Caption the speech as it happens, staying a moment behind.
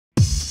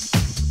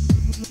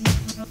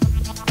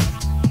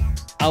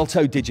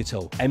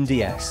Altodigital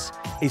MDS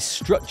is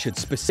structured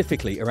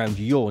specifically around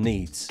your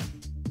needs.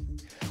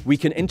 We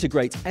can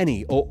integrate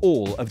any or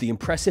all of the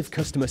impressive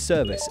customer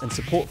service and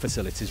support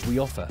facilities we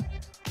offer,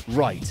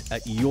 right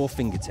at your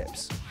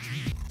fingertips.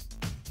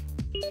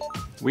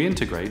 We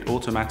integrate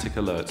automatic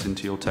alerts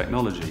into your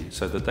technology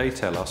so that they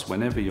tell us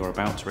whenever you're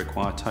about to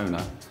require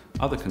toner,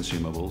 other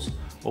consumables,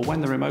 or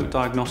when the remote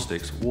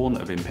diagnostics warn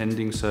of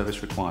impending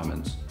service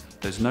requirements.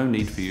 There's no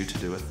need for you to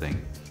do a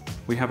thing.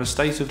 We have a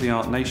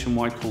state-of-the-art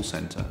nationwide call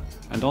centre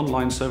and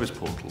online service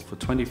portal for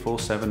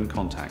 24/7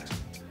 contact.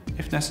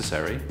 If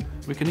necessary,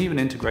 we can even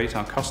integrate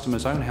our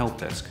customer's own help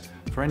desk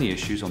for any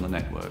issues on the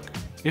network.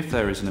 If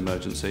there is an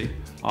emergency,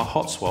 our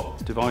hot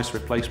swap device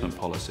replacement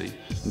policy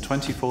and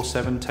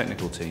 24/7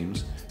 technical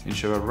teams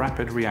ensure a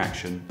rapid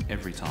reaction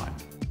every time.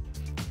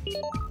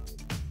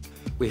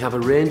 We have a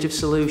range of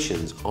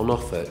solutions on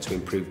offer to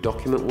improve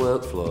document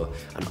workflow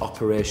and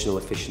operational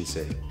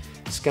efficiency.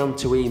 Scan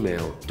to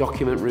email,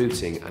 document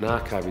routing and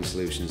archiving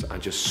solutions are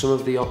just some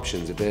of the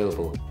options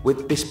available.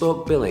 With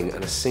bespoke billing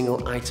and a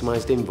single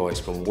itemised invoice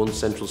from one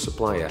central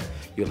supplier,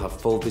 you'll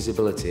have full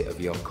visibility of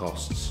your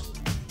costs.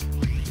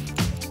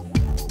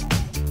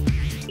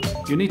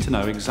 You need to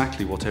know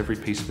exactly what every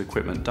piece of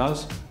equipment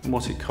does and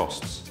what it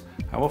costs,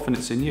 how often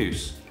it's in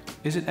use,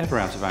 is it ever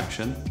out of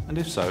action, and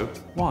if so,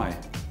 why?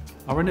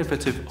 Our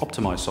innovative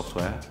Optimise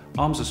software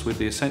arms us with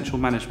the essential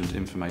management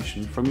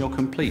information from your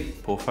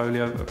complete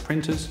portfolio of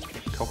printers,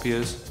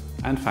 copiers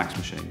and fax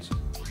machines.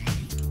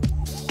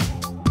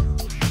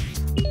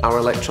 Our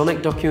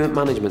electronic document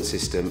management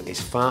system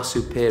is far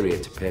superior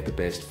to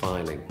paper-based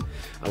filing,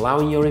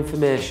 allowing your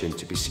information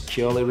to be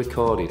securely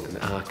recorded and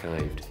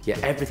archived,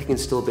 yet everything can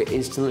still be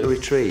instantly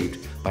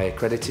retrieved by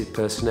accredited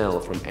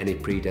personnel from any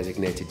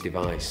pre-designated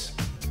device.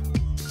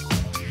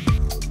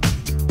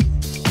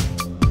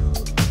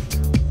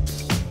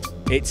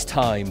 It's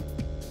time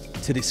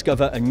to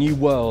discover a new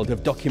world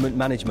of document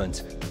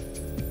management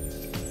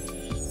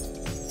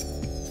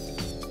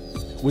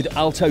with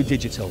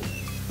Altodigital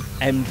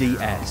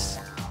MDS.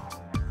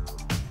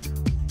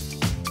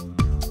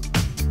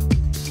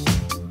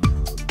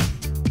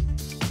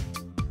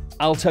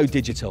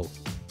 Altodigital,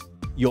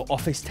 your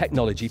office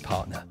technology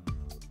partner.